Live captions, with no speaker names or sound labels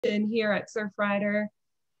here at Surfrider,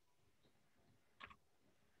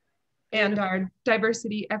 and our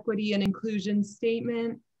diversity, equity, and inclusion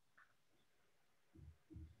statement.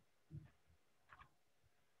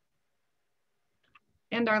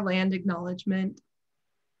 And our land acknowledgement.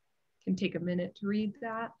 Can take a minute to read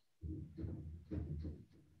that.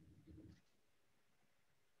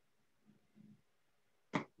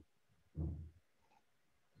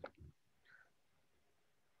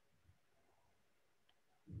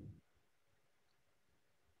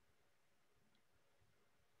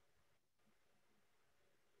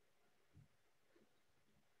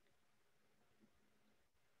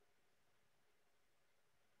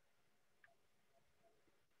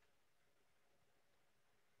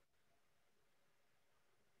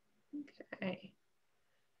 Okay.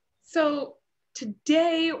 So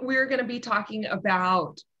today we're going to be talking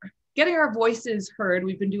about getting our voices heard.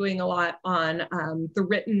 We've been doing a lot on the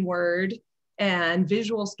written word and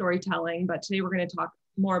visual storytelling, but today we're going to talk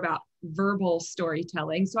more about verbal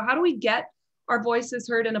storytelling. So how do we get our voices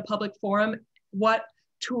heard in a public forum? What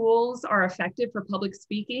tools are effective for public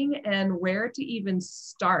speaking, and where to even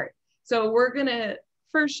start? So we're going to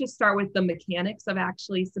first just start with the mechanics of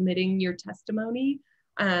actually submitting your testimony.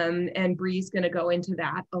 And Bree's going to go into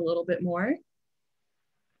that a little bit more.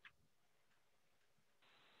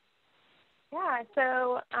 Yeah,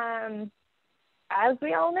 so as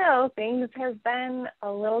we all know, things have been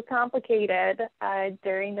a little complicated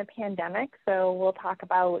during the pandemic. So we'll talk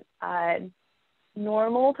about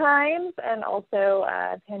normal times and also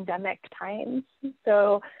pandemic times.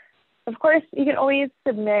 So of course, you can always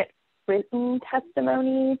submit written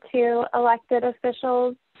testimony to elected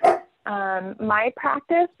officials. My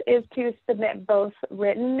practice is to submit both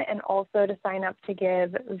written and also to sign up to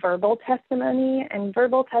give verbal testimony, and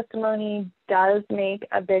verbal testimony does make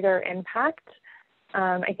a bigger impact.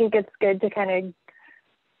 I think it's good to kind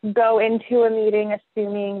of go into a meeting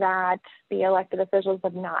assuming that the elected officials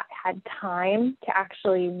have not had time to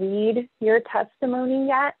actually read your testimony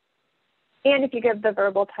yet. And if you give the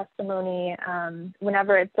verbal testimony,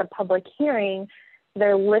 whenever it's a public hearing,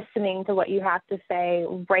 they're listening to what you have to say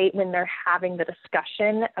right when they're having the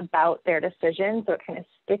discussion about their decision. So it kind of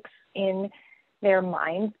sticks in their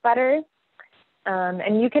minds better.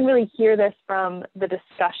 And you can really hear this from the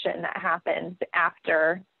discussion that happens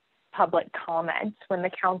after public comment. When the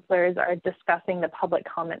counselors are discussing the public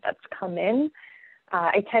comment that's come in,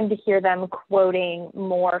 I tend to hear them quoting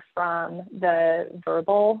more from the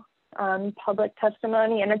verbal public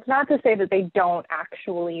testimony. And it's not to say that they don't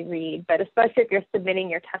actually read, but especially if you're submitting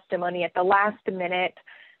your testimony at the last minute,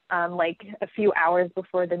 like a few hours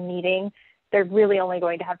before the meeting, they're really only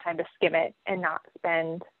going to have time to skim it and not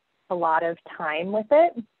spend a lot of time with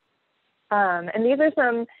it. And these are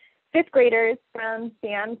some fifth graders from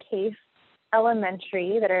Sam Case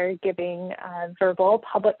Elementary that are giving verbal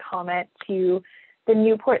public comment to the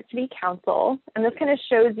Newport City Council. And this kind of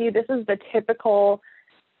shows you, this is the typical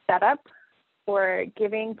setup for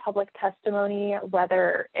giving public testimony,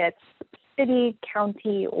 whether it's city,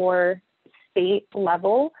 county, or state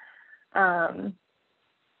level.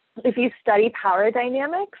 If you study power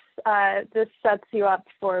dynamics, this sets you up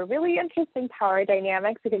for really interesting power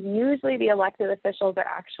dynamics, because usually the elected officials are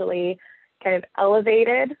actually kind of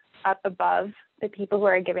elevated up above the people who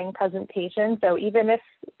are giving presentations. So even if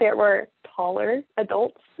there were taller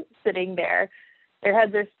adults sitting there, their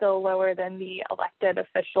heads are still lower than the elected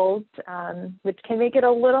officials, which can make it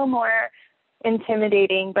a little more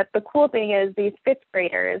intimidating. But the cool thing is these fifth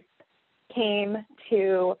graders came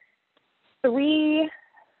to three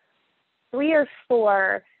or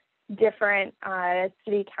four different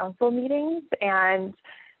city council meetings, and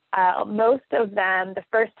most of them the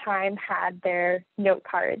first time had their note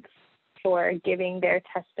cards for giving their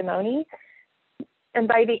testimony. And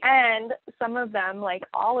by the end, some of them, like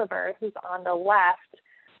Oliver, who's on the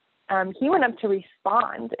left, he went up to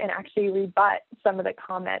respond and actually rebut some of the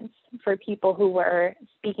comments for people who were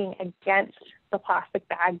speaking against the plastic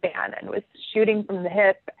bag ban, and was shooting from the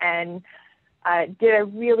hip, and did a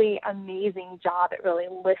really amazing job at really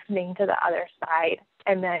listening to the other side,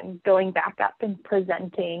 and then going back up and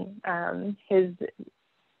presenting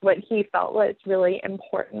what he felt was really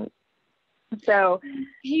important. So,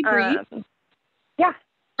 hey, Bree. Yeah.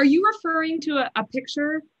 Are you referring to a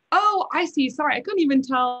picture? Oh, I see. Sorry, I couldn't even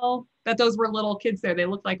tell that those were little kids there. They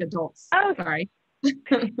look like adults. Oh, sorry.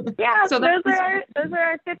 Yeah, so those are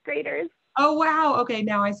our fifth graders. Oh, wow. Okay,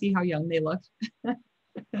 now I see how young they look.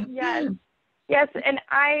 Yes, and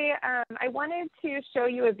I wanted to show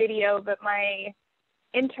you a video, but my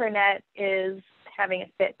internet is having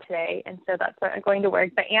a fit today, and so that's not going to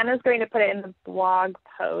work. But Anna's going to put it in the blog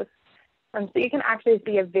post. So you can actually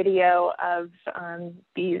see a video of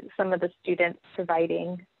some of the students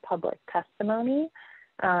providing public testimony.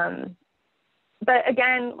 But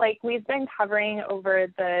again, like we've been covering over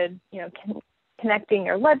the, connecting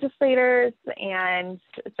your legislators and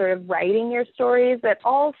sort of writing your stories, that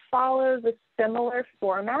all follows a similar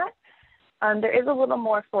format. There is a little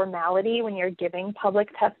more formality when you're giving public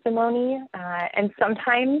testimony, and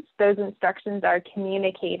sometimes those instructions are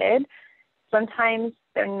communicated. Sometimes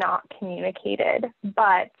they're not communicated.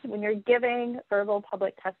 But when you're giving verbal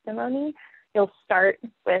public testimony, you'll start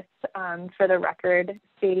with, for the record,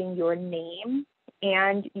 stating your name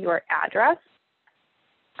and your address.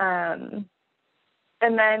 And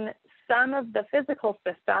then some of the physical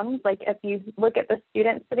systems, like if you look at the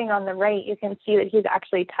student sitting on the right, you can see that he's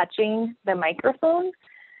actually touching the microphone.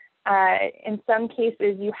 In some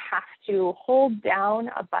cases, you have to hold down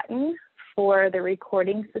a button for the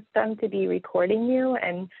recording system to be recording you.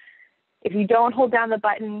 And if you don't hold down the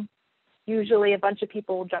button, usually a bunch of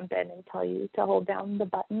people will jump in and tell you to hold down the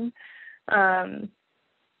button. And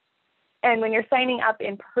when you're signing up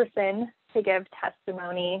in person to give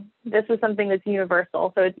testimony, this is something that's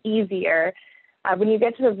universal, so it's easier. When you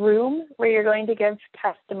get to the room where you're going to give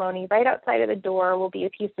testimony, right outside of the door will be a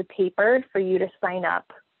piece of paper for you to sign up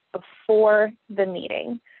before the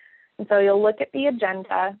meeting. And so you'll look at the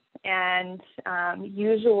agenda, and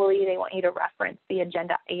usually they want you to reference the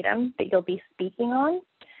agenda item that you'll be speaking on.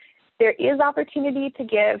 There is opportunity to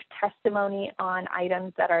give testimony on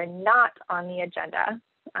items that are not on the agenda,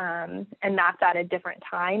 and that's at a different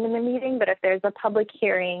time in the meeting. But if there's a public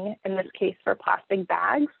hearing, in this case for plastic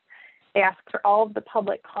bags, they ask for all of the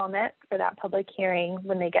public comment for that public hearing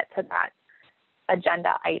when they get to that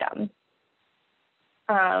agenda item.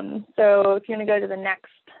 So if you want to go to the next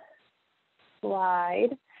slide.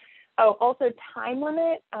 Oh, also time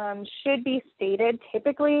limit should be stated.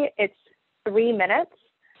 Typically it's 3 minutes.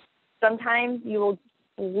 Sometimes you will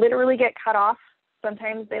literally get cut off.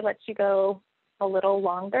 Sometimes they let you go a little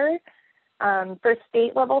longer. For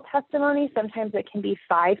state level testimony, sometimes it can be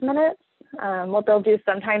 5 minutes. What they'll do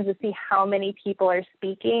sometimes is see how many people are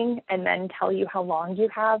speaking and then tell you how long you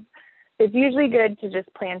have. It's usually good to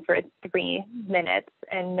just plan for 3 minutes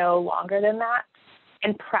and no longer than that.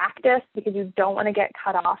 And practice, because you don't want to get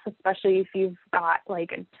cut off, especially if you've got like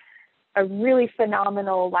a really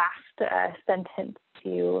phenomenal last sentence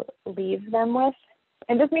to leave them with.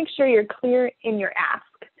 And just make sure you're clear in your ask.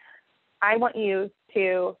 I want you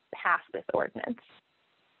to pass this ordinance.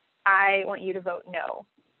 I want you to vote no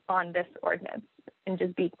on this ordinance, and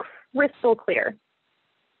just be crystal clear.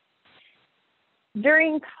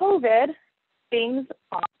 During COVID, things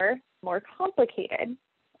are more complicated.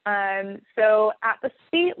 So at the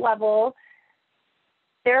state level,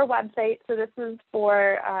 their website, so this is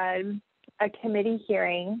for a committee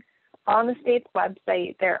hearing, on the state's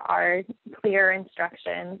website, there are clear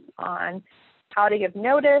instructions on how to give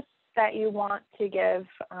notice that you want to give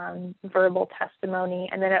verbal testimony,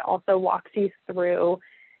 and then it also walks you through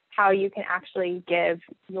how you can actually give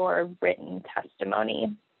your written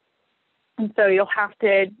testimony. And so you'll have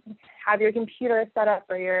to have your computer set up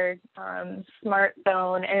or your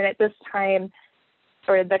smartphone. And at this time,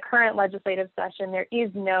 for the current legislative session, there is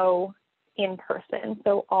no in-person.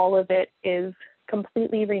 So all of it is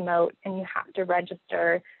completely remote, and you have to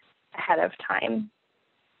register ahead of time.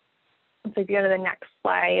 So if you go to the next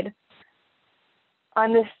slide.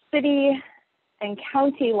 On the city and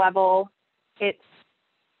county level, it's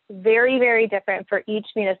very, very different for each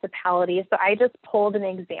municipality. So I just pulled an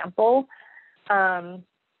example.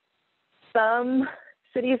 Some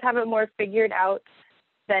cities have it more figured out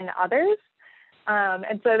than others.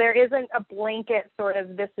 And so there isn't a blanket sort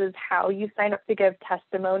of, this is how you sign up to give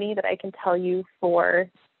testimony that I can tell you for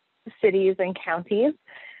cities and counties.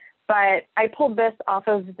 But I pulled this off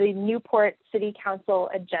of the Newport City Council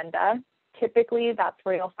agenda. Typically, that's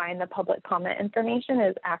where you'll find the public comment information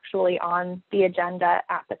is actually on the agenda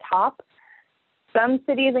at the top. Some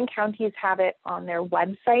cities and counties have it on their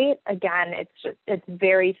website. Again, it's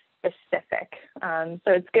very specific. So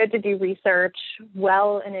it's good to do research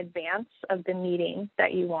well in advance of the meeting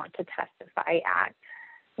that you want to testify at.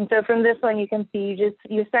 And so from this one, you can see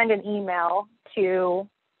you send an email to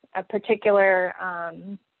a particular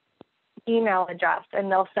email address,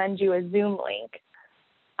 and they'll send you a Zoom link.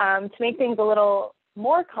 To make things a little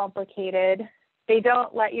more complicated, they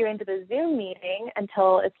don't let you into the Zoom meeting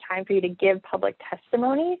until it's time for you to give public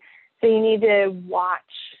testimony. So you need to watch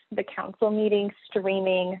the council meeting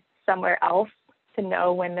streaming somewhere else to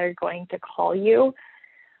know when they're going to call you.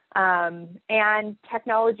 And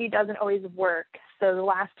technology doesn't always work. So the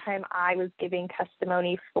last time I was giving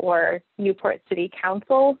testimony for Newport City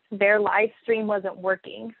Council, their live stream wasn't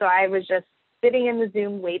working. So I was just sitting in the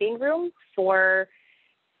Zoom waiting room for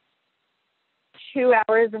 2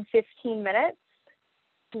 hours and 15 minutes,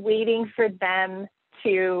 waiting for them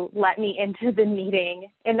to let me into the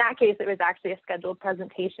meeting. In that case, it was actually a scheduled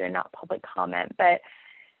presentation and not public comment, but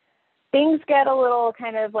things get a little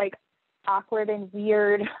kind of like awkward and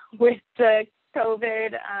weird with the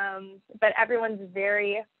COVID, but everyone's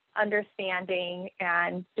very understanding,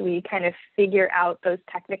 and we kind of figure out those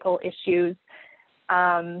technical issues.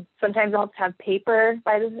 Sometimes I'll have paper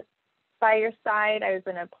by your side. I was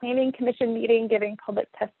in a planning commission meeting giving public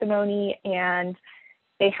testimony, and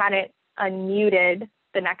they hadn't unmuted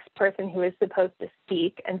the next person who was supposed to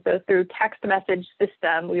speak. And so through text message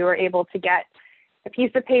system, we were able to get a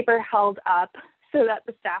piece of paper held up so that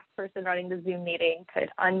the staff person running the Zoom meeting could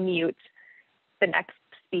unmute the next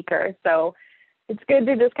speaker. So it's good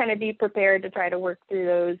to just kind of be prepared to try to work through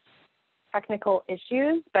those technical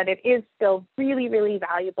issues, but it is still really, really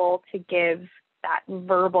valuable to give that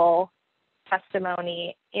verbal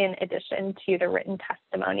testimony in addition to the written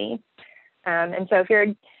testimony. And so if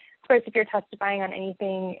you're testifying on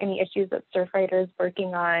anything, any issues that Surfrider is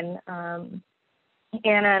working on,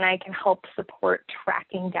 Anna and I can help support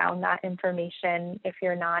tracking down that information if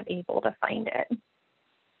you're not able to find it.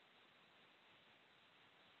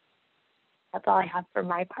 That's all I have for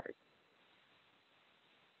my part.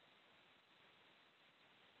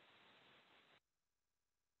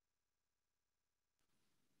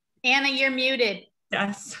 Anna, you're muted.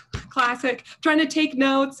 Yes, classic. Trying to take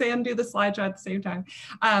notes and do the slideshow at the same time.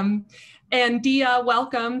 And Dia,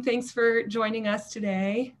 welcome. Thanks for joining us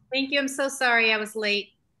today. Thank you. I'm so sorry I was late.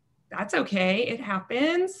 That's okay. It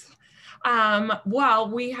happens. Well,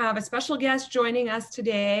 we have a special guest joining us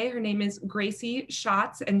today. Her name is Gracie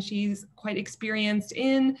Schatz, and she's quite experienced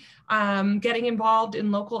in getting involved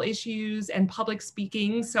in local issues and public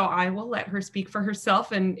speaking. So I will let her speak for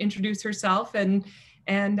herself and introduce herself and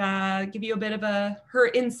give you a bit of her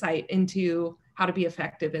insight into how to be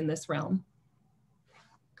effective in this realm.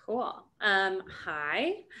 Cool.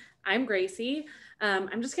 Hi, I'm Gracie.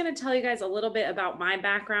 I'm just going to tell you guys a little bit about my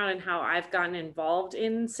background and how I've gotten involved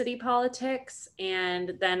in city politics.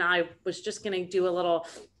 And then I was just going to do a little,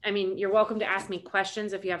 you're welcome to ask me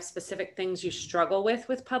questions if you have specific things you struggle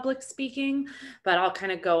with public speaking, but I'll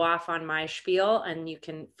kind of go off on my spiel and you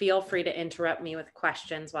can feel free to interrupt me with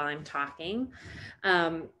questions while I'm talking.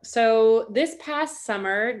 So this past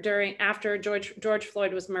summer, after George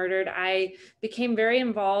Floyd was murdered, I became very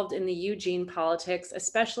involved in the Eugene politics,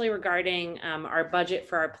 especially regarding our budget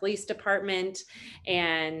for our police department.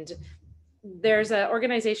 And there's an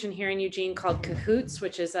organization here in Eugene called Cahoots,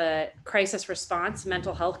 which is a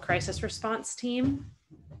mental health crisis response team.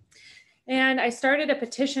 And I started a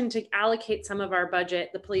petition to allocate some of our budget,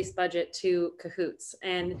 the police budget, to Cahoots.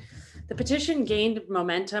 And the petition gained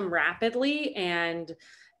momentum rapidly, and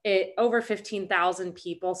over 15,000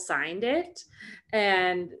 people signed it.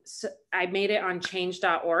 And so I made it on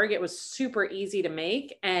change.org. It was super easy to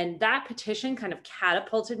make. And that petition kind of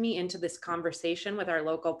catapulted me into this conversation with our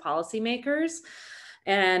local policymakers.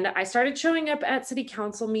 And I started showing up at city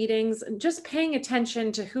council meetings and just paying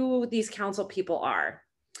attention to who these council people are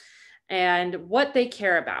and what they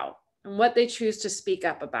care about and what they choose to speak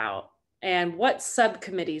up about and what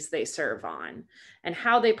subcommittees they serve on and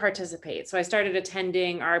how they participate. So I started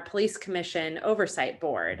attending our police commission oversight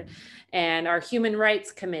board and our human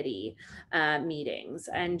rights committee meetings,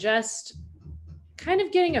 and just kind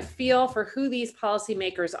of getting a feel for who these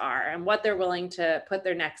policymakers are and what they're willing to put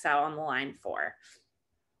their necks out on the line for.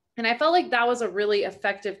 And I felt like that was a really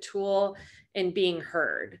effective tool in being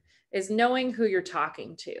heard, is knowing who you're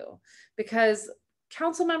talking to, because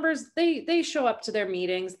council members, they show up to their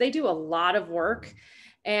meetings, they do a lot of work.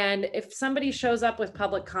 And if somebody shows up with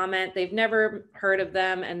public comment, they've never heard of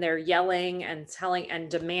them, and they're yelling and telling and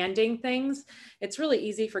demanding things, it's really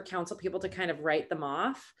easy for council people to kind of write them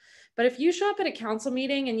off. But if you show up at a council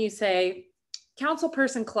meeting and you say,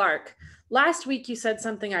 Councilperson Clark, last week you said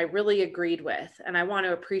something I really agreed with, and I want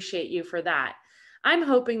to appreciate you for that. I'm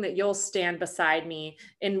hoping that you'll stand beside me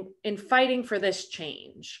in fighting for this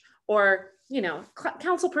change. Or,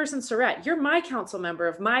 Councilperson Surratt, you're my council member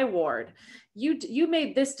of my ward. You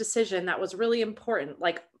made this decision that was really important.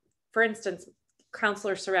 Like, for instance,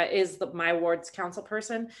 Councilor Surratt is my ward's council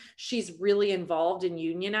person. She's really involved in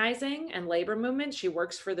unionizing and labor movement. She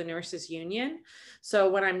works for the nurses union. So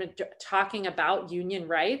when I'm talking about union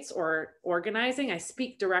rights or organizing, I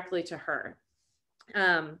speak directly to her.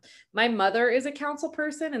 My mother is a council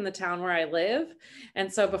person in the town where I live.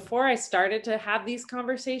 And so before I started to have these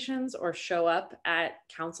conversations or show up at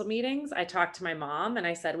council meetings, I talked to my mom and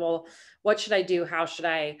I said, well, what should I do? How should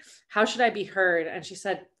I be heard? And she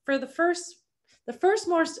said, for the first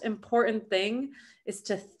most important thing is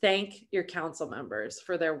to thank your council members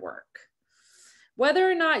for their work.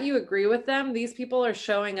 Whether or not you agree with them, these people are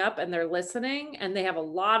showing up and they're listening and they have a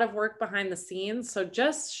lot of work behind the scenes. So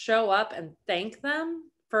just show up and thank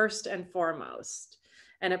them first and foremost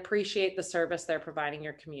and appreciate the service they're providing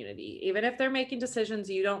your community. Even if they're making decisions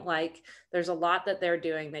you don't like, there's a lot that they're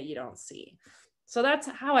doing that you don't see. So that's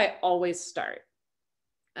how I always start.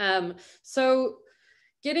 So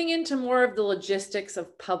getting into more of the logistics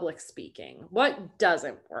of public speaking, what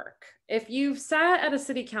doesn't work? If you've sat at a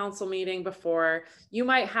city council meeting before, you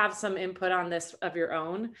might have some input on this of your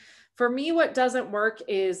own. For me, what doesn't work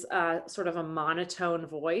is sort of a monotone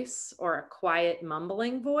voice or a quiet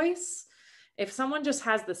mumbling voice. If someone just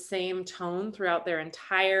has the same tone throughout their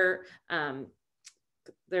entire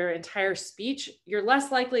speech, you're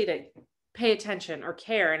less likely to pay attention or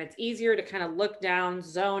care, and it's easier to kind of look down,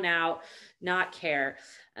 zone out, not care.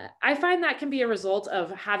 I find that can be a result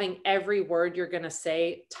of having every word you're going to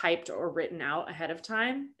say typed or written out ahead of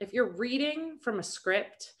time. If you're reading from a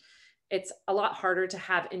script, it's a lot harder to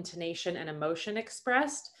have intonation and emotion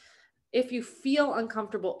expressed. If you feel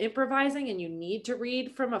uncomfortable improvising and you need to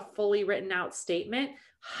read from a fully written out statement,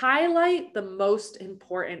 highlight the most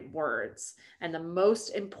important words and the most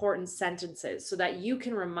important sentences so that you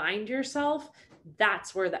can remind yourself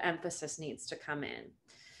that's where the emphasis needs to come in.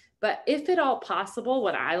 But if at all possible,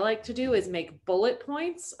 what I like to do is make bullet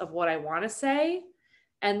points of what I want to say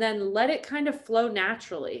and then let it kind of flow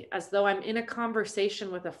naturally as though I'm in a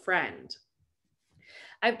conversation with a friend.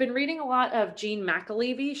 I've been reading a lot of Jean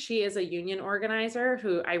McAlevey. She is a union organizer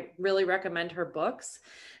who I really recommend her books.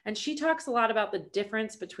 And she talks a lot about the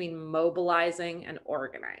difference between mobilizing and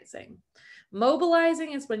organizing.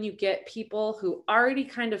 Mobilizing is when you get people who already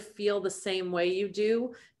kind of feel the same way you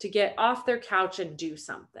do to get off their couch and do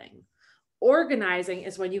something. Organizing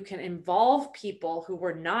is when you can involve people who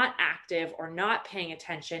were not active or not paying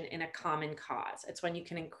attention in a common cause. It's when you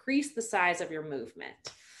can increase the size of your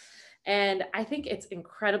movement. And I think it's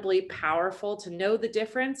incredibly powerful to know the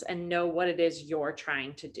difference and know what it is you're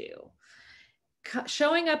trying to do.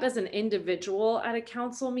 Showing up as an individual at a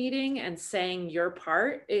council meeting and saying your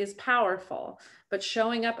part is powerful, but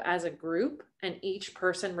showing up as a group and each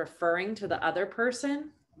person referring to the other person,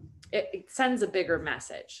 it sends a bigger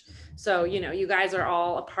message. So, you guys are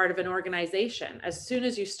all a part of an organization. As soon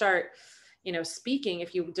as you start, speaking,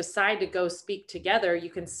 if you decide to go speak together, you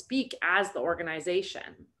can speak as the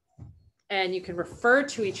organization. And you can refer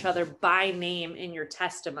to each other by name in your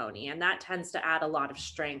testimony. And that tends to add a lot of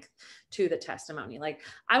strength to the testimony. Like,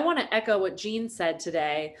 I want to echo what Jean said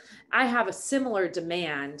today. I have a similar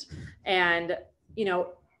demand. And,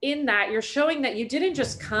 in that you're showing that you didn't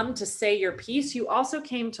just come to say your piece, you also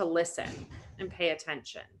came to listen and pay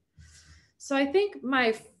attention. So I think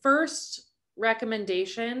my first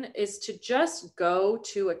recommendation is to just go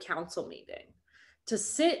to a council meeting, to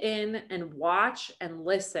sit in and watch and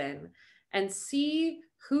listen and see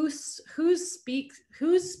who's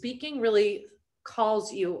speaking really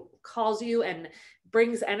calls you and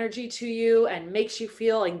brings energy to you and makes you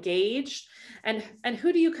feel engaged, and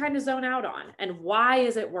who do you kind of zone out on, and why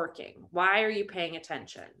is it working? Why are you paying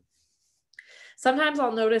attention? Sometimes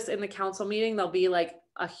I'll notice in the council meeting, there'll be like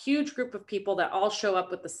a huge group of people that all show up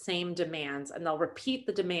with the same demands, and they'll repeat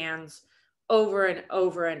the demands over and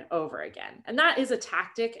over and over again. And that is a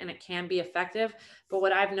tactic and it can be effective. But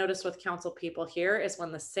what I've noticed with council people here is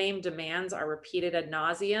when the same demands are repeated ad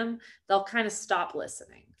nauseum, they'll kind of stop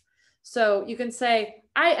listening. So you can say,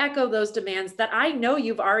 I echo those demands that I know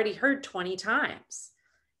you've already heard 20 times.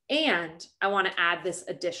 And I want to add this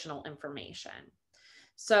additional information.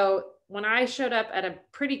 So when I showed up at a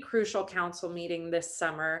pretty crucial council meeting this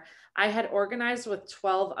summer, I had organized with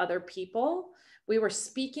 12 other people. We were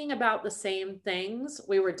speaking about the same things.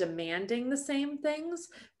 We were demanding the same things,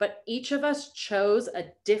 but each of us chose a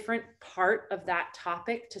different part of that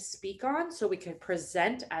topic to speak on so we could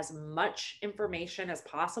present as much information as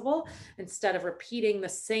possible instead of repeating the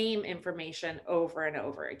same information over and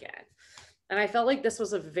over again. And I felt like this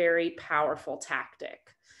was a very powerful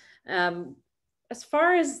tactic. As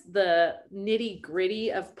far as the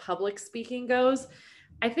nitty-gritty of public speaking goes,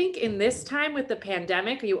 I think in this time with the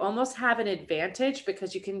pandemic, you almost have an advantage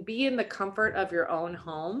because you can be in the comfort of your own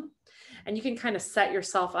home and you can kind of set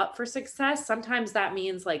yourself up for success. Sometimes that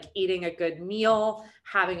means like eating a good meal,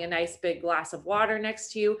 having a nice big glass of water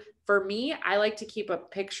next to you. for me, I like to keep a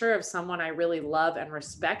picture of someone I really love and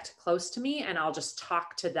respect close to me, and I'll just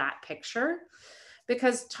talk to that picture.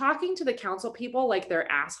 Because talking to the council people like they're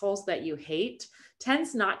assholes that you hate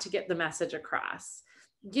tends not to get the message across.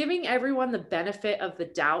 Giving everyone the benefit of the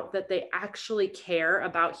doubt that they actually care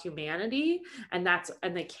about humanity and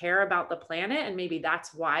they care about the planet, and maybe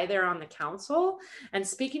that's why they're on the council, and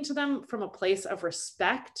speaking to them from a place of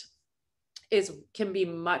respect can be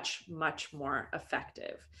much, much more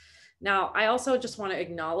effective. Now, I also just want to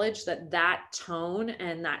acknowledge that tone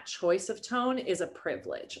and that choice of tone is a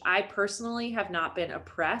privilege. I personally have not been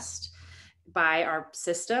oppressed by our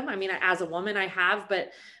system. I mean, as a woman, I have,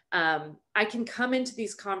 but I can come into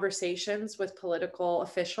these conversations with political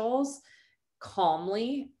officials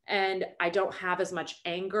calmly, and I don't have as much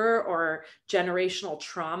anger or generational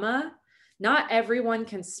trauma. Not everyone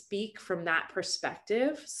can speak from that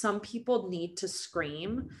perspective. Some people need to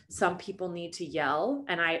scream, some people need to yell,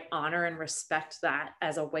 and I honor and respect that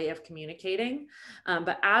as a way of communicating.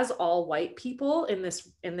 But as all white people in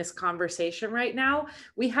this conversation right now,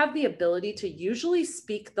 we have the ability to usually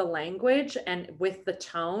speak the language and with the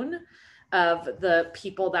tone of the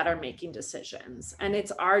people that are making decisions. And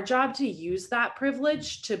it's our job to use that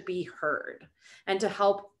privilege to be heard and to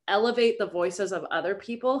help elevate the voices of other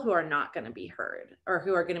people who are not going to be heard, or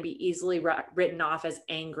who are going to be easily written off as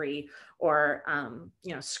angry or,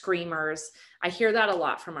 screamers. I hear that a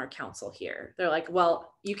lot from our council here. They're like,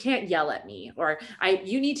 well, you can't yell at me, or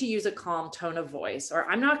you need to use a calm tone of voice, or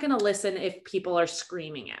I'm not going to listen if people are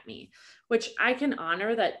screaming at me, which I can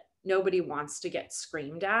honor that nobody wants to get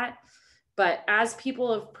screamed at. But as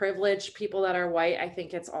people of privilege, people that are white, I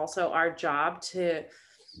think it's also our job to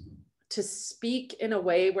speak in a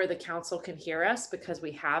way where the council can hear us, because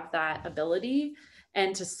we have that ability,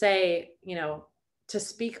 and to say, to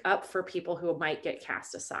speak up for people who might get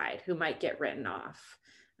cast aside, who might get written off.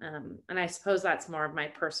 And I suppose that's more of my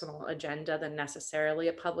personal agenda than necessarily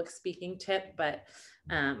a public speaking tip, but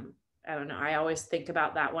I don't know. I always think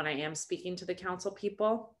about that when I am speaking to the council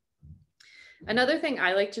people. Another thing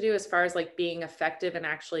I like to do as far as like being effective and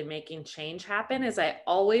actually making change happen is I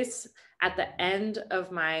always, at the end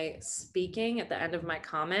of my speaking, at the end of my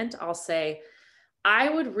comment, I'll say,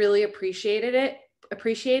 I would really appreciate it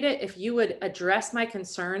if you would address my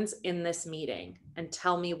concerns in this meeting and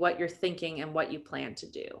tell me what you're thinking and what you plan to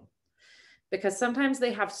do. Because sometimes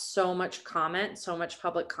they have so much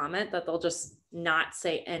public comment, that they'll just not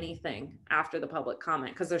say anything after the public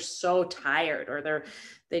comment because they're so tired, or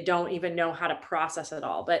they don't even know how to process it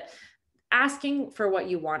all. But asking for what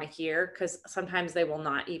you want to hear, because sometimes they will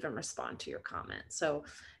not even respond to your comment. So,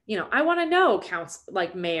 I want to know,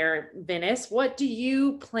 like Mayor Vinnis, what do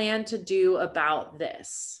you plan to do about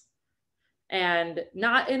this? And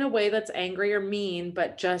not in a way that's angry or mean,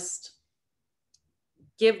 but just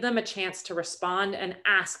give them a chance to respond and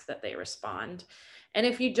ask that they respond. And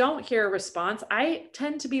if you don't hear a response, I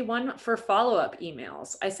tend to be one for follow-up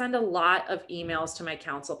emails. I send a lot of emails to my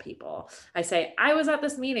council people. I say, I was at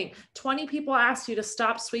this meeting. 20 people asked you to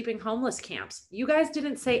stop sweeping homeless camps. You guys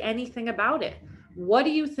didn't say anything about it. What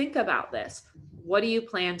do you think about this? What do you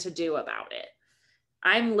plan to do about it?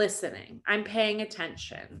 I'm listening. I'm paying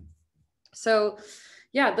attention. So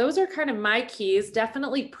yeah, those are kind of my keys.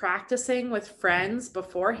 Definitely practicing with friends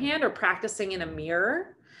beforehand, or practicing in a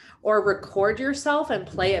mirror, or record yourself and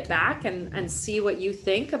play it back and see what you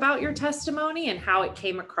think about your testimony and how it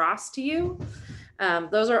came across to you.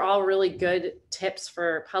 Those are all really good tips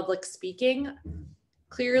for public speaking.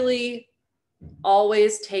 Clearly,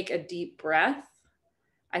 always take a deep breath.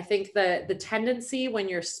 I think the tendency when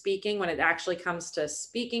you're speaking, when it actually comes to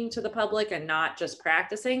speaking to the public and not just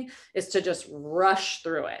practicing, is to just rush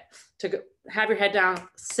through it, to have your head down,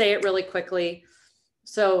 say it really quickly.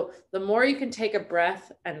 So the more you can take a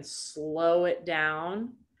breath and slow it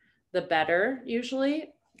down, the better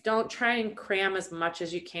usually. Don't try and cram as much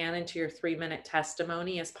as you can into your 3-minute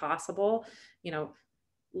testimony as possible.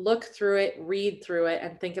 Look through it, read through it,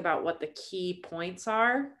 and think about what the key points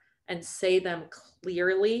are, and say them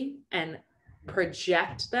clearly and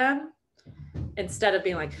project them, instead of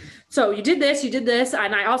being like, so you did this,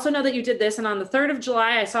 and I also know that you did this, and on the 3rd of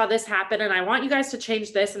July, I saw this happen, and I want you guys to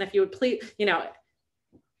change this, and if you would please,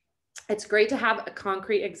 it's great to have a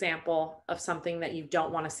concrete example of something that you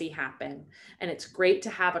don't want to see happen, and it's great to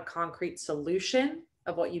have a concrete solution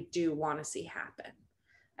of what you do want to see happen,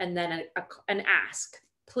 and then an ask,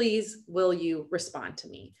 please, will you respond to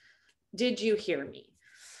me? Did you hear me?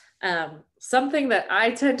 Something that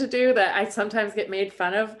I tend to do that I sometimes get made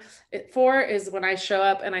fun of it for is when I show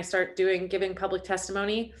up and I start giving public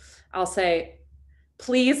testimony, I'll say,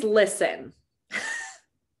 please listen.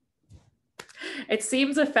 it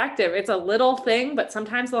seems effective. It's a little thing, but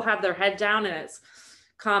sometimes they'll have their head down and it's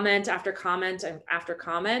comment after comment and after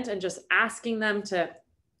comment, and just asking them to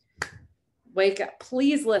wake up.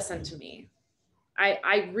 Please listen to me.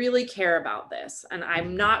 I really care about this and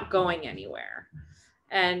I'm not going anywhere.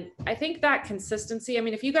 And I think that consistency, I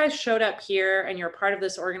mean, if you guys showed up here and you're part of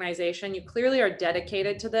this organization, you clearly are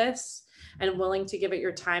dedicated to this and willing to give it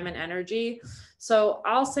your time and energy. So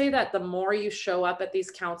I'll say that the more you show up at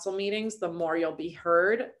these council meetings, the more you'll be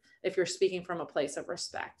heard if you're speaking from a place of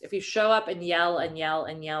respect. If you show up and yell and yell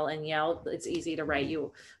and yell and yell, it's easy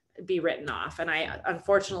to be written off. And I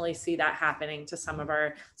unfortunately see that happening to some of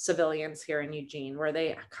our civilians here in Eugene, where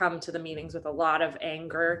they come to the meetings with a lot of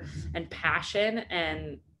anger and passion,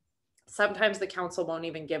 and sometimes the council won't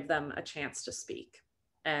even give them a chance to speak.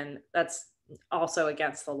 And that's also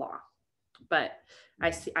against the law, but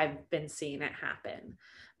I've been seeing it happen.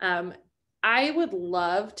 I would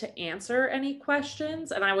love to answer any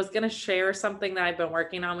questions, and I was going to share something that I've been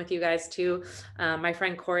working on with you guys too. My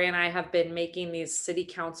friend Corey and I have been making these city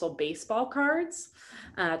council baseball cards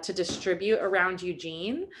to distribute around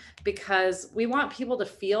Eugene, because we want people to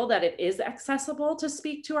feel that it is accessible to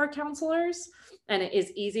speak to our counselors and it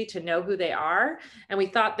is easy to know who they are. And we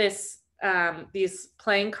thought these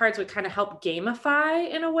playing cards would kind of help gamify,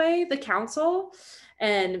 in a way, the council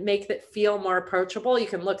and make it feel more approachable. You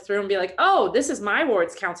can look through and be like, oh, this is my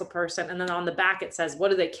ward's council person. And then on the back, it says, what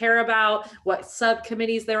do they care about? What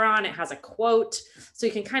subcommittees they're on? It has a quote. So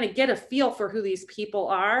you can kind of get a feel for who these people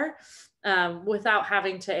are without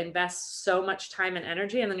having to invest so much time and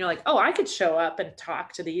energy. And then you're like, oh, I could show up and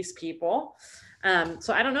talk to these people.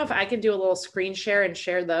 So I don't know if I can do a little screen share and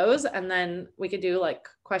share those, and then we could do like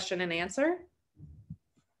question and answer.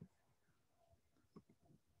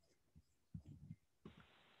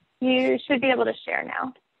 You should be able to share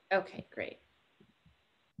now. Okay, great.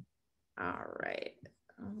 All right.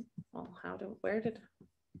 Well,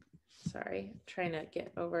 sorry, trying to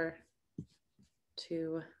get over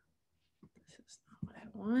to, this is not what I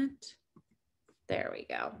want. There we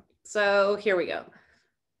go. So here we go.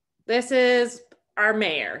 This is our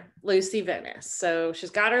mayor, Lucy Venice. So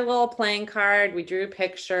she's got her little playing card. We drew a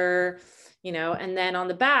picture, you know, and then on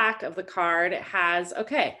the back of the card, it has,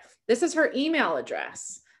 okay, this is her email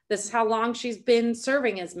address. This is how long she's been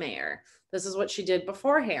serving as mayor. This is what she did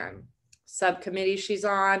beforehand. Subcommittee she's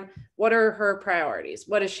on. What are her priorities?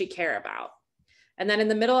 What does she care about? And then in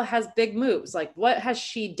the middle, it has big moves. Like, what has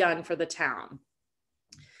she done for the town?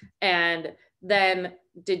 And then,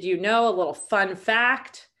 did you know, a little fun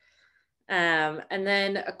fact? And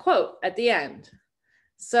then a quote at the end.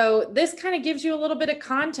 So this kind of gives you a little bit of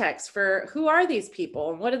context for who are these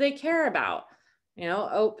people and what do they care about? You know,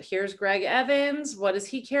 oh, here's Greg Evans. What does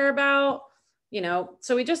he care about? You know,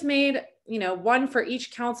 so we just made, you know, one for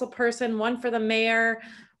each council person, one for the mayor,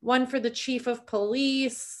 one for the chief of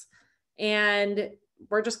police, and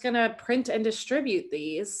we're just going to print and distribute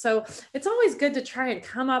these. So it's always good to try and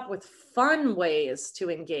come up with fun ways to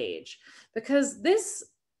engage, because this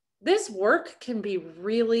work can be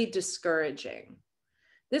really discouraging.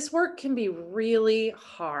 This work can be really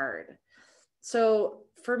hard. So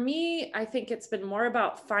for me, I think it's been more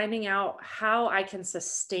about finding out how I can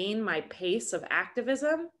sustain my pace of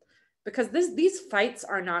activism, because these fights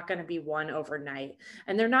are not going to be won overnight,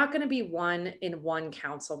 and they're not going to be won in one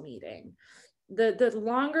council meeting.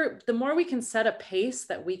 The more we can set a pace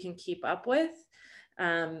that we can keep up with,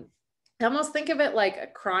 I almost think of it like a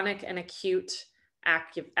chronic and acute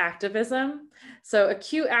activism. So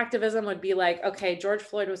acute activism would be like, okay, George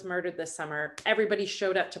Floyd was murdered this summer. Everybody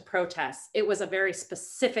showed up to protest. It was a very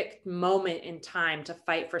specific moment in time to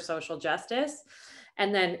fight for social justice.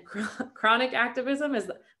 And then chronic activism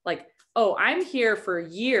is like, oh, I'm here for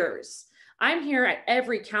years. I'm here at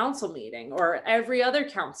every council meeting or every other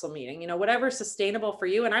council meeting, you know, whatever's sustainable for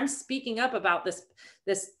you. And I'm speaking up about this,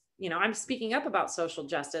 you know, I'm speaking up about social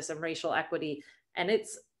justice and racial equity, and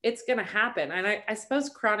it's going to happen. And I suppose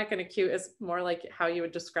chronic and acute is more like how you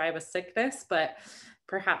would describe a sickness, but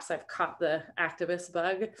perhaps I've caught the activist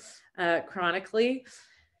bug chronically.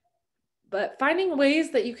 But finding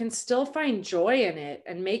ways that you can still find joy in it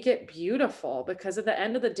and make it beautiful, because at the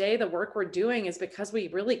end of the day, the work we're doing is because we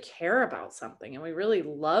really care about something and we really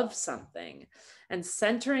love something. And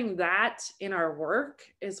centering that in our work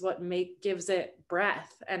is what gives it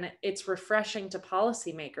breath. And it's refreshing to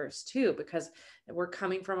policymakers too, because we're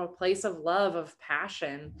coming from a place of love, of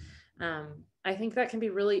passion. I think that can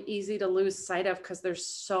be really easy to lose sight of because there's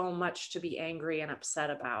so much to be angry and upset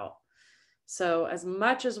about. So as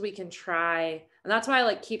much as we can try, and that's why I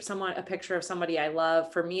like keep a picture of somebody I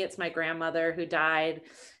love. For me, it's my grandmother who died.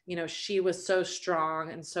 you know, she was so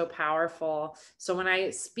strong and so powerful. So when I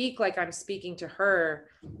speak like I'm speaking to her,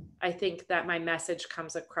 I think that my message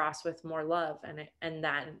comes across with more love, and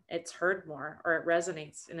then it's heard more, or it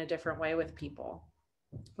resonates in a different way with people,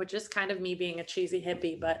 which is kind of me being a cheesy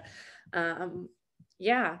hippie. But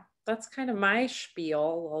yeah, that's kind of my spiel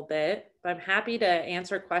a little bit. But I'm happy to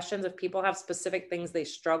answer questions if people have specific things they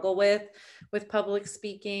struggle with public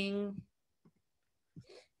speaking,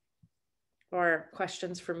 or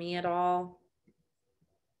questions for me at all.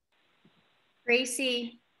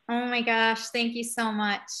 Gracie, oh my gosh, thank you so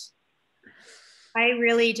much. I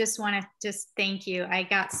really just want to thank you. I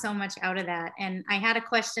got so much out of that. And I had a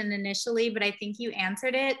question initially, but I think you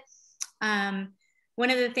answered it. One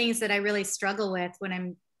of the things that I really struggle with when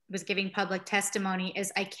I was giving public testimony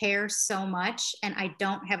is I care so much and I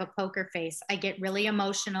don't have a poker face. I get really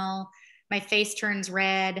emotional. My face turns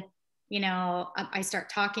red. You know, I start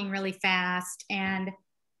talking really fast. And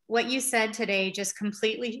what you said today just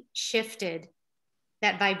completely shifted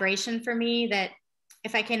that vibration for me, that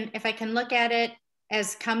if I can look at it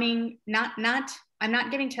as coming, I'm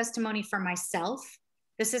not giving testimony for myself.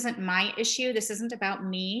 This isn't my issue. This isn't about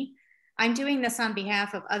me. I'm doing this on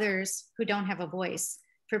behalf of others who don't have a voice,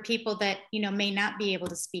 for people that, you know, may not be able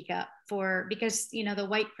to speak up for, because, you know, the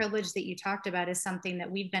white privilege that you talked about is something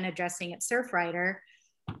that we've been addressing at Surfrider,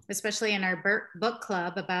 especially in our book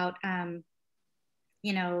club, about,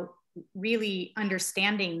 you know, really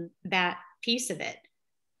understanding that piece of it.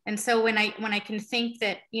 And so when I can think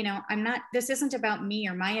that, you know, this isn't about me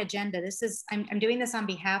or my agenda, I'm doing this on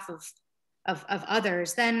behalf of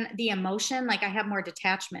others, then the emotion, like I have more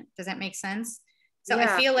detachment. Does that make sense? So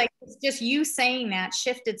yeah. I feel like it's just you saying that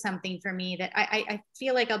shifted something for me, that I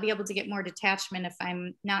feel like I'll be able to get more detachment if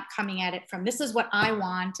I'm not coming at it from, this is what I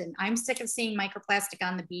want, and I'm sick of seeing microplastic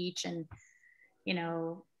on the beach, and, you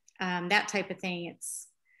know, that type of thing.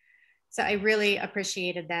 So I really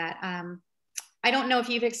appreciated that. I don't know if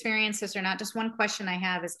you've experienced this or not. Just one question I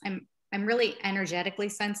have is, I'm really energetically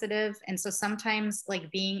sensitive. And so sometimes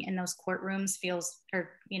like being in those courtrooms feels,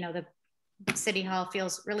 or, you know, the city hall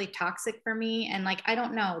feels really toxic for me. And like, I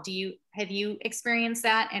don't know, have you experienced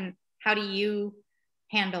that? And how do you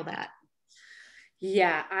handle that?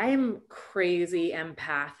 Yeah, I'm crazy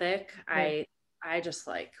empathic. Right. I just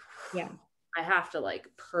like, yeah, I have to like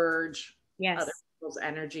purge yes. other people's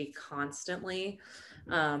energy constantly.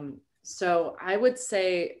 So I would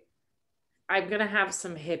say I'm going to have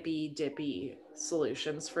some hippy dippy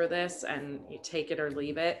solutions for this, and you take it or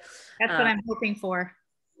leave it. That's what I'm hoping for.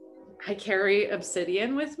 I carry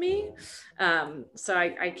obsidian with me. So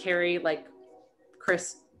I carry like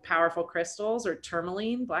powerful crystals, or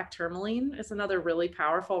tourmaline. Black tourmaline is another really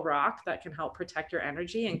powerful rock that can help protect your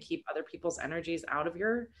energy and keep other people's energies out of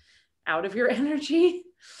your energy.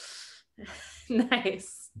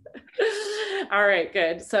 Nice. All right,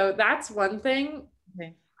 good. So that's one thing.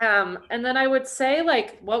 Okay. And then I would say,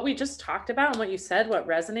 like what we just talked about and what you said, what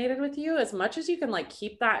resonated with you, as much as you can like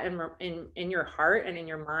keep that in your heart and in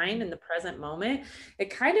your mind in the present moment, it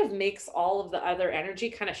kind of makes all of the other energy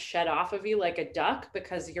kind of shed off of you like a duck,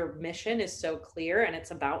 because your mission is so clear and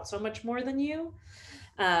it's about so much more than you.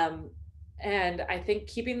 And I think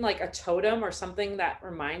keeping like a totem or something that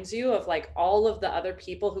reminds you of like all of the other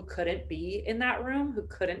people who couldn't be in that room, who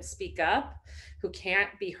couldn't speak up, who can't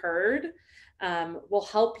be heard, will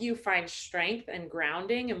help you find strength and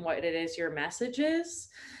grounding in what it is your message is,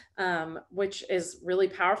 which is really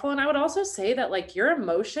powerful. And I would also say that like your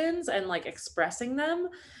emotions and like expressing them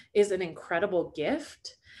is an incredible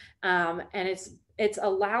gift. And it's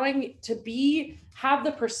allowing to have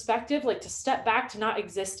the perspective, like to step back, to not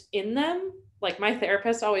exist in them. Like my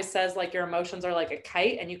therapist always says, like your emotions are like a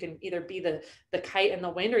kite, and you can either be the kite in the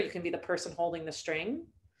wind, or you can be the person holding the string.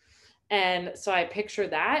 And so I picture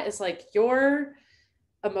that as like your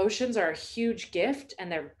emotions are a huge gift,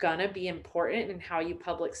 and they're gonna be important in how you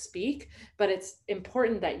public speak, but it's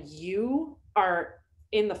important that you are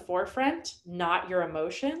in the forefront, not your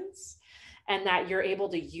emotions, and that you're able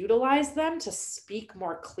to utilize them to speak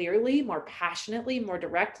more clearly, more passionately, more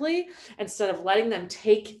directly, instead of letting them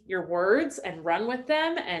take your words and run with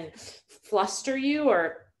them and fluster you,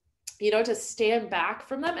 or, you know, to stand back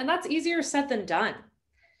from them. And that's easier said than done,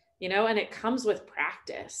 you know, and it comes with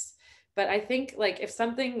practice. But I think like if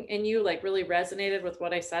something in you like really resonated with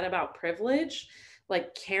what I said about privilege,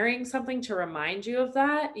 like carrying something to remind you of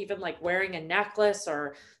that, even like wearing a necklace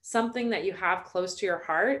or something that you have close to your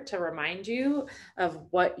heart to remind you of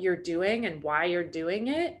what you're doing and why you're doing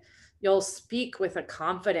it, you'll speak with a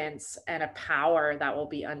confidence and a power that will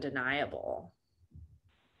be undeniable.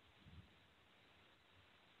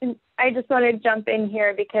 And I just want to jump in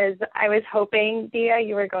here because I was hoping, Dia,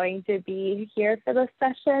 you were going to be here for this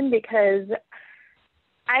session, because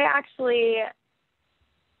I actually,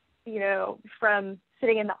 from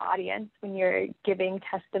sitting in the audience when you're giving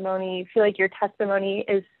testimony, feel like your testimony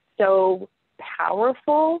is so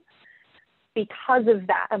powerful because of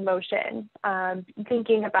that emotion.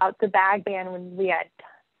 Thinking about the bag ban, when we had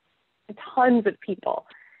tons of people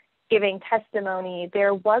giving testimony,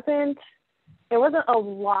 there wasn't a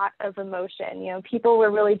lot of emotion. People were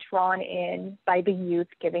really drawn in by the youth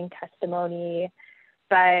giving testimony,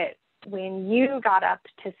 but when you got up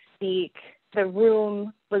to speak, the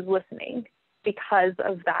room was listening because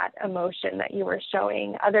of that emotion that you were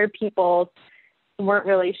showing. Other people weren't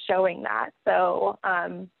really showing that. So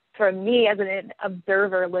for me, as an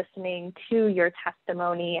observer listening to your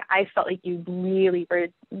testimony, I felt like you really were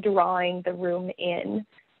drawing the room in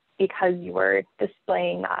because you were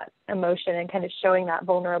displaying that emotion and kind of showing that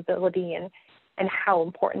vulnerability and how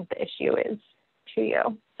important the issue is to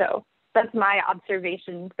you. So that's my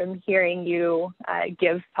observation from hearing you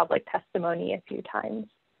give public testimony a few times.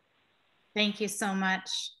 Thank you so much.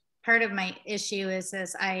 Part of my issue is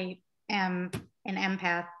I am an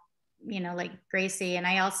empath, like Gracie, and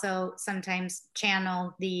I also sometimes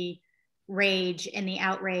channel the rage and the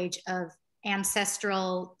outrage of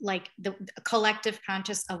ancestral, like the collective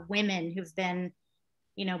conscious of women who've been,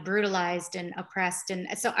 brutalized and oppressed. And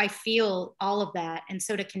so I feel all of that. And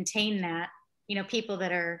so to contain that, people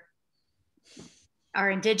that are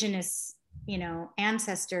indigenous,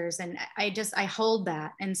 ancestors, and I hold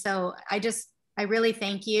that. And so I really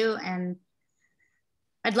thank you. And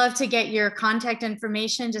I'd love to get your contact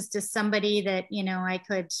information just as somebody that, I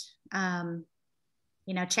could,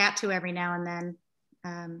 chat to every now and then.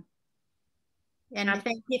 And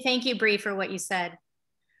thank you, Bree, for what you said.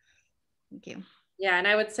 Thank you. Yeah, and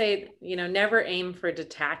I would say, never aim for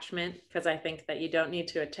detachment, because I think that you don't need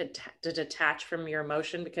to detach from your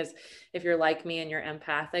emotion, because if you're like me and you're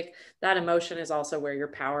empathic, that emotion is also where your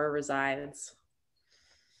power resides.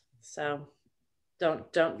 So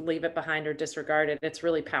don't leave it behind or disregard it. It's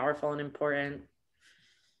really powerful and important.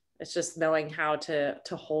 It's just knowing how to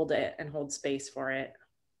hold it and hold space for it.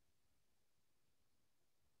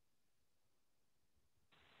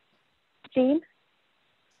 Jean?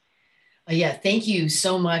 Yeah, thank you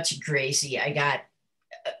so much, Gracie.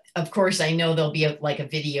 Of course, I know there'll be a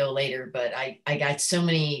video later, but I got so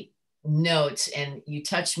many notes, and you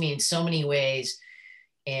touched me in so many ways.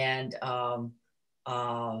 And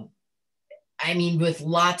I mean, with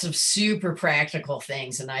lots of super practical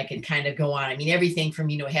things, and I could kind of go on. I mean, everything from,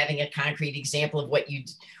 having a concrete example of what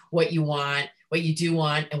you want, what you do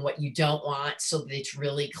want, and what you don't want, so that it's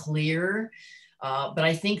really clear. But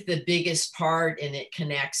I think the biggest part, and it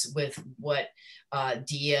connects with what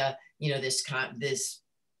Dia, this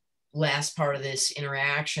last part of this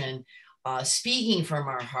interaction, speaking from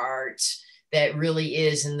our hearts, that really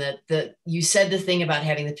is. And you said the thing about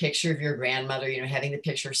having the picture of your grandmother, having the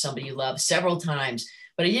picture of somebody you love several times,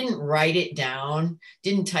 but I didn't write it down,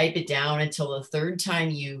 didn't type it down until the third time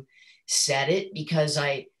you said it, because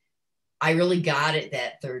I really got it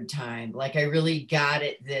that third time. Like, I really got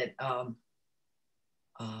it that,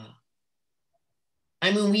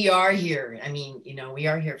 I mean, we are here. I mean, we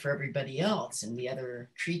are here for everybody else and the other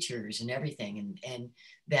creatures and everything. And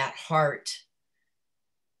that heart's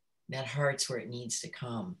where it needs to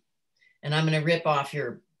come. And I'm going to rip off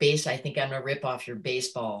your I think I'm going to rip off your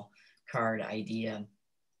baseball card idea,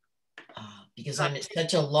 because I'm at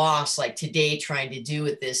such a loss, like today, trying to do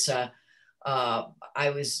with this. I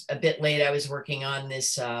was a bit late. I was working on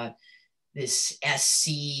this, this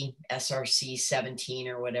SRC 17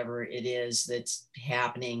 or whatever it is that's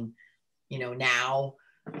happening, now,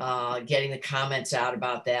 getting the comments out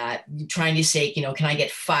about that, trying to say, can I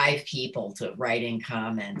get 5 people to write in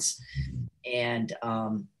comments? And,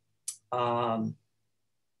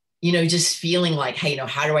 just feeling like, hey,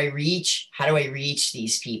 how do I reach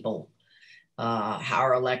these people?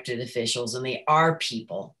 Our elected officials, and they are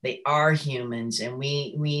people, they are humans, and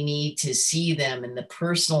we need to see them, and the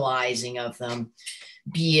personalizing of them,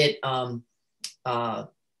 be it on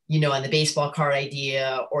the baseball card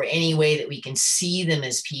idea, or any way that we can see them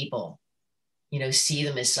as people, see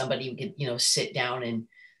them as somebody we could, sit down and,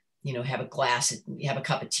 have a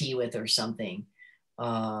cup of tea with or something.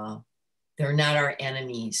 They're not our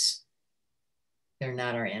enemies. They're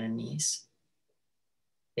not our enemies.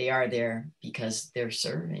 They are there because they're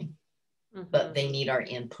serving, but they need our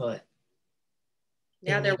input.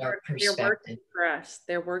 They're working for us.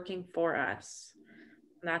 They're working for us.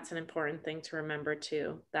 And that's an important thing to remember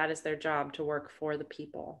too. That is their job, to work for the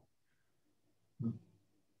people.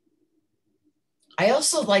 I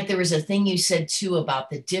also like, there was a thing you said too about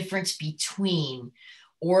the difference between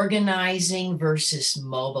organizing versus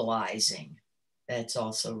mobilizing. That's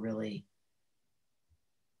also really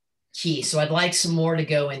key. So I'd like some more to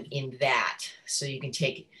go in that. So you can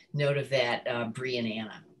take note of that, Bree and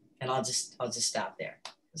Anna. And I'll just stop there.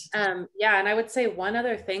 Yeah, and I would say one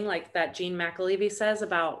other thing like that Jean McAlevey says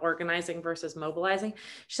about organizing versus mobilizing.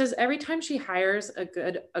 She says every time she hires a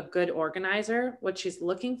good organizer, what she's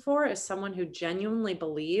looking for is someone who genuinely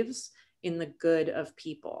believes in the good of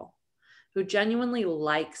people, who genuinely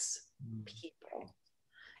likes people,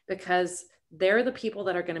 because they're the people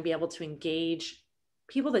that are going to be able to engage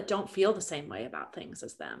people that don't feel the same way about things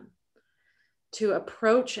as them, to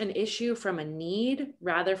approach an issue from a need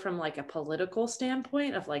rather from like a political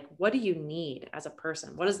standpoint of like, what do you need as a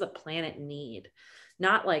person? What does the planet need?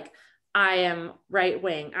 Not like, I am right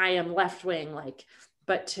wing, I am left wing, like,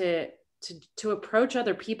 but to approach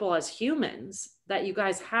other people as humans, that you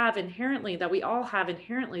guys have inherently, that we all have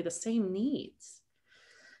inherently the same needs.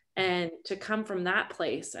 And to come from that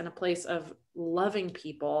place, and a place of loving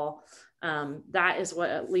people, that is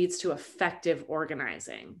what leads to effective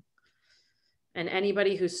organizing. And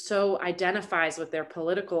anybody who so identifies with their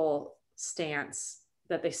political stance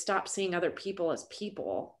that they stop seeing other people as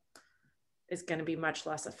people is going to be much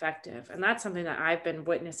less effective. And that's something that I've been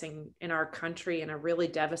witnessing in our country in a really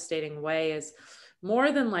devastating way, is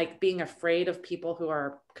more than like being afraid of people who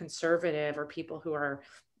are conservative or people who are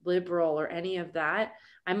liberal or any of that.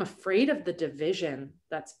 I'm afraid of the division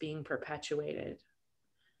that's being perpetuated.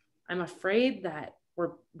 I'm afraid that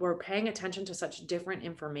we're paying attention to such different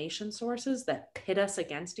information sources that pit us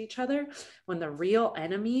against each other, when the real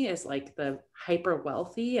enemy is like the hyper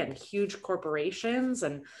wealthy and huge corporations.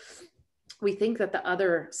 And we think that the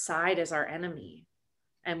other side is our enemy,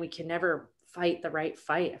 and we can never fight the right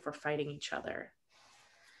fight if we're fighting each other.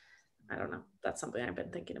 I don't know. That's something I've been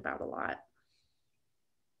thinking about a lot.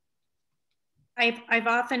 I've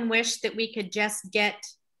often wished that we could just get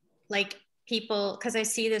like people, because I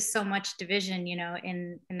see this so much division, you know,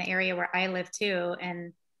 in the area where I live too.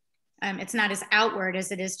 And it's not as outward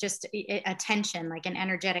as it is just a tension, like an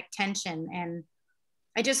energetic tension. And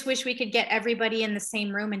I just wish we could get everybody in the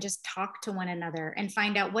same room and just talk to one another and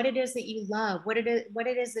find out what it is that you love, what it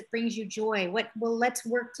is that brings you joy. Well, let's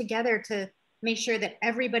work together to make sure that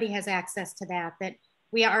everybody has access to that, that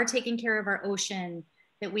we are taking care of our ocean,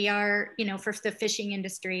 that we are, you know, for the fishing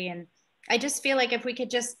industry. And I just feel like if we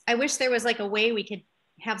could just, I wish there was like a way we could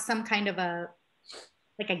have some kind of a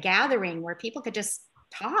gathering where people could just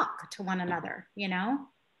talk to one another, you know,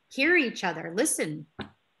 hear each other, listen.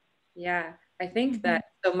 Yeah, I think that,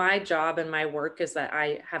 so my job and my work is that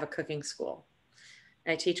I have a cooking school.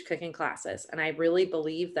 I teach cooking classes, and I really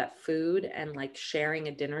believe that food and like sharing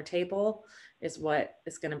a dinner table is what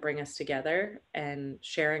is going to bring us together, and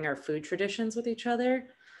sharing our food traditions with each other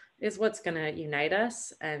is what's going to unite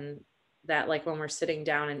us. And that like when we're sitting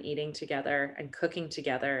down and eating together and cooking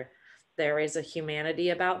together, there is a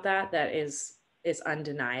humanity about that is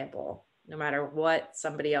undeniable, no matter what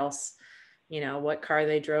somebody else, you know, what car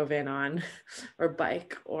they drove in on or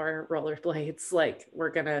bike or rollerblades, like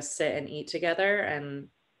we're going to sit and eat together. And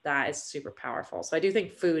that is super powerful. So I do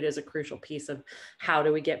think food is a crucial piece of how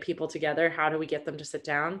do we get people together? How do we get them to sit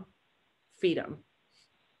down? Feed them.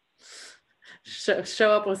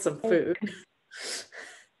 Show up with some food.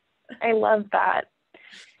 I love that.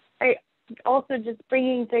 I also just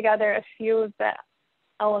bringing together a few of the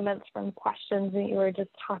elements from questions that you were just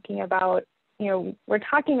talking about. You know, we're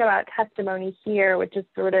talking about testimony here, which is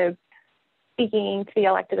sort of speaking to the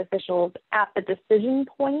elected officials at the decision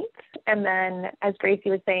point. And then, as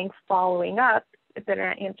Gracie was saying, following up, if they're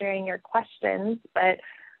not answering your questions. But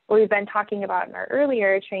what we've been talking about in our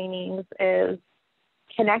earlier trainings is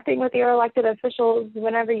connecting with your elected officials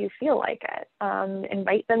whenever you feel like it.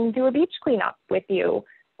 Invite them to a beach cleanup with you,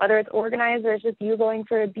 whether it's organized or it's just you going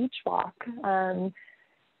for a beach walk.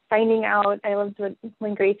 Finding out, I loved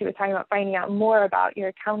when Gracie was talking about finding out more about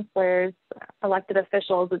your counselors, elected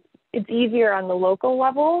officials. It's easier on the local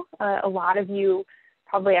level. A lot of you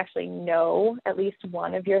probably actually know at least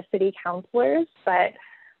one of your city councilors, but,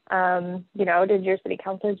 you know, did your city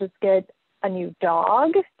councilor just get a new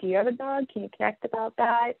dog? Do you have a dog? Can you connect about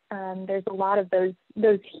that? There's a lot of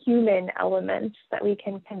those human elements that we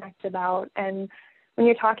can connect about. And when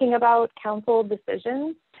you're talking about council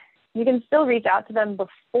decisions, you can still reach out to them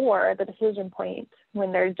before the decision point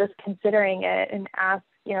when they're just considering it and ask,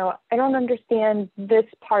 you know, I don't understand this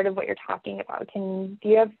part of what you're talking about. Do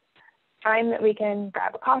you have time that we can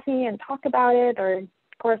grab a coffee and talk about it, or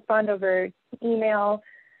correspond over email?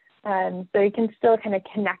 So you can still kind of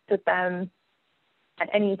connect with them at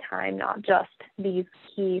any time, not just these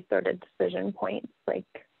key sort of decision points like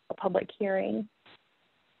a public hearing.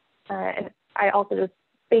 And I also just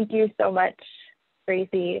thank you so much,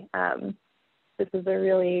 Gracie. This is a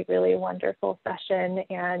really, really wonderful session,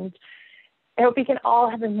 and I hope we can all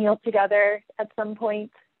have a meal together at some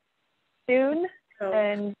point soon. Oh.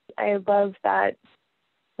 And I love that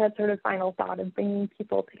sort of final thought of bringing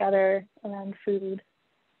people together around food.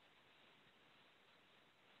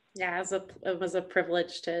 Yeah, it was a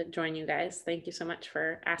privilege to join you guys. Thank you so much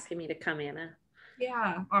for asking me to come, Anna.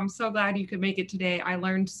 Yeah, I'm so glad you could make it today. I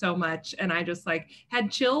learned so much, and I just like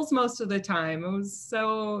had chills most of the time. It was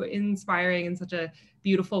so inspiring and such a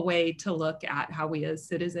beautiful way to look at how we as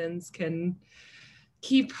citizens can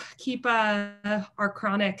keep our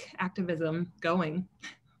chronic activism going.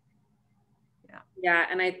 Yeah,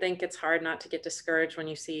 and I think it's hard not to get discouraged when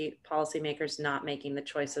you see policymakers not making the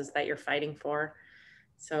choices that you're fighting for.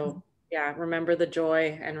 So yeah, remember the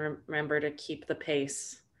joy and remember to keep the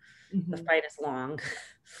pace. The fight is long.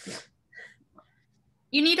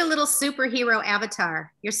 You need a little superhero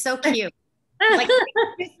avatar. You're so cute. Like,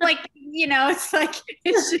 it's like, you know, it's like,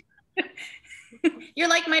 you're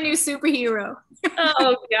like my new superhero.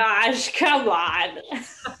 Oh gosh, come on.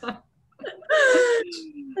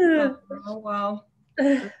 Oh, well,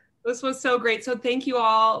 this was so great. So thank you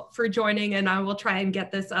all for joining, and I will try and get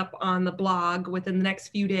this up on the blog within the next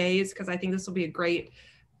few days, because I think this will be a great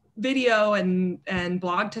video and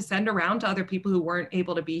blog to send around to other people who weren't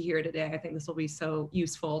able to be here today. I think this will be so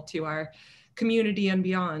useful to our community and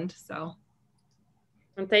beyond. So,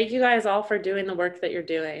 and thank you guys all for doing the work that you're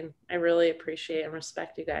doing. I really appreciate and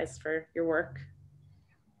respect you guys for your work.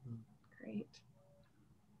 Great.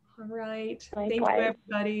 All right. Likewise. Thank you,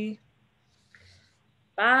 everybody.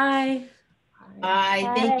 Bye. Bye.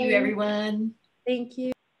 Bye. Thank you, everyone. Thank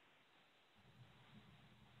you.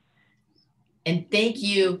 And thank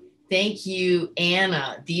you,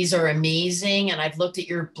 Anna. These are amazing. And I've looked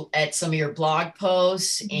at some of your blog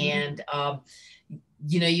posts, and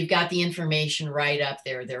you know, you've got the information right up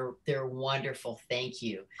there. They're wonderful. Thank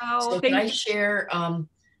you. Oh, so can I share? Can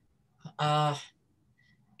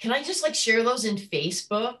I just like share those in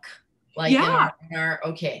Facebook? Like, yeah.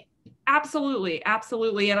 Okay. Absolutely.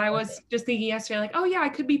 And I was just thinking yesterday, like, oh yeah, I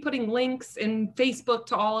could be putting links in Facebook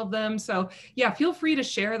to all of them. So yeah, feel free to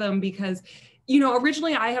share them, because, you know,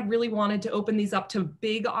 originally I had really wanted to open these up to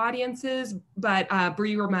big audiences, but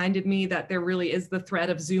Bree reminded me that there really is the threat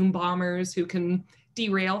of Zoom bombers who can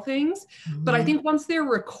derail things. But I think once they're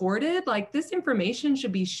recorded, like, this information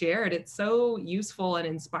should be shared. It's so useful and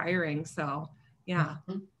inspiring. So yeah.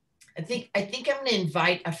 I think I'm going to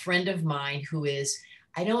invite a friend of mine who is,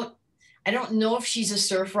 I don't know if she's a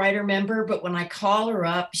Surfrider member, but when I call her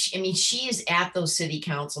up, she is at those city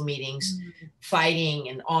council meetings fighting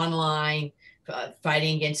and online,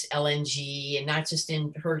 fighting against LNG, and not just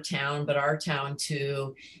in her town, but our town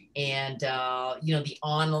too. And, you know, the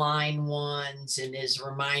online ones, and has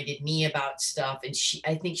reminded me about stuff. And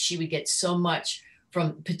I think she would get so much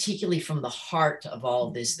particularly from the heart of all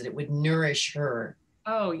of this, that it would nourish her.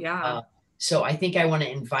 Oh yeah. So I think I want to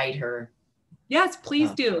invite her. Yes, please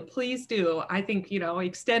do. Please do. I think, you know,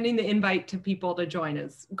 extending the invite to people to join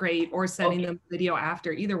is great, or sending them video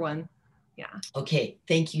after, either one. Yeah. Okay.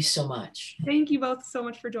 Thank you so much. Thank you both so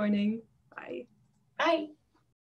much for joining. Bye. Bye.